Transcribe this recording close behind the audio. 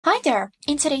Hi there!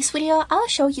 In today's video, I'll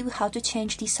show you how to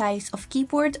change the size of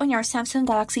keyboard on your Samsung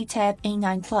Galaxy Tab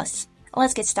A9 Plus.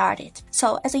 Let's get started.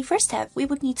 So as a first step, we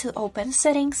would need to open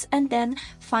Settings and then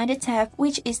find a tab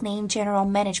which is named General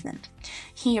Management.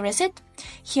 Here is it.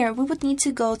 Here we would need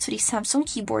to go to the Samsung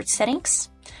keyboard settings.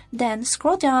 Then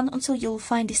scroll down until you'll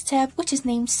find this tab which is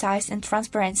named Size and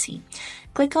Transparency.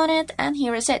 Click on it and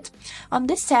here is it. On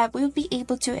this tab we will be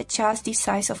able to adjust the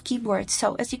size of keyboard.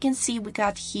 So as you can see, we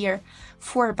got here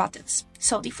 4 buttons.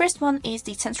 So the first one is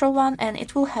the central one and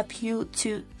it will help you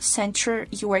to center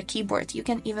your keyboard. You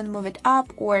can even move it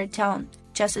up or down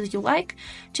just as you like.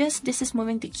 Just this is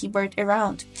moving the keyboard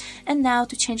around. And now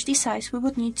to change the size we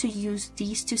would need to use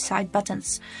these 2 side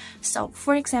buttons. So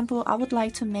for example, I would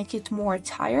like to make it more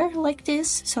higher like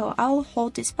this, so I'll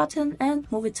hold this button and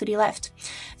move it to the left.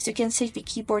 As you can see, the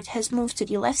keyboard has moved to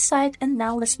the left side, and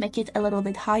now let's make it a little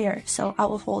bit higher. So I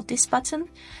will hold this button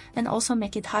and also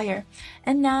make it higher.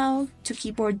 And now to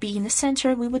keyboard be in the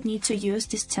center, we would need to use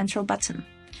this central button.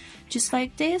 Just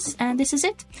like this, and this is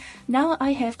it. Now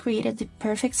I have created the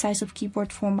perfect size of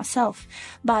keyboard for myself.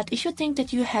 But if you think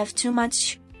that you have too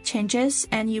much changes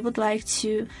and you would like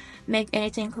to make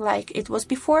anything like it was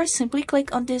before, simply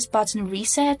click on this button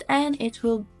Reset and it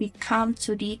will become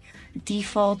to the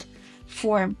default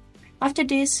form. After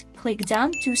this, click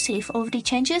Done to save all of the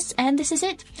changes, and this is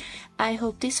it. I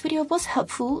hope this video was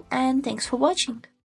helpful and thanks for watching.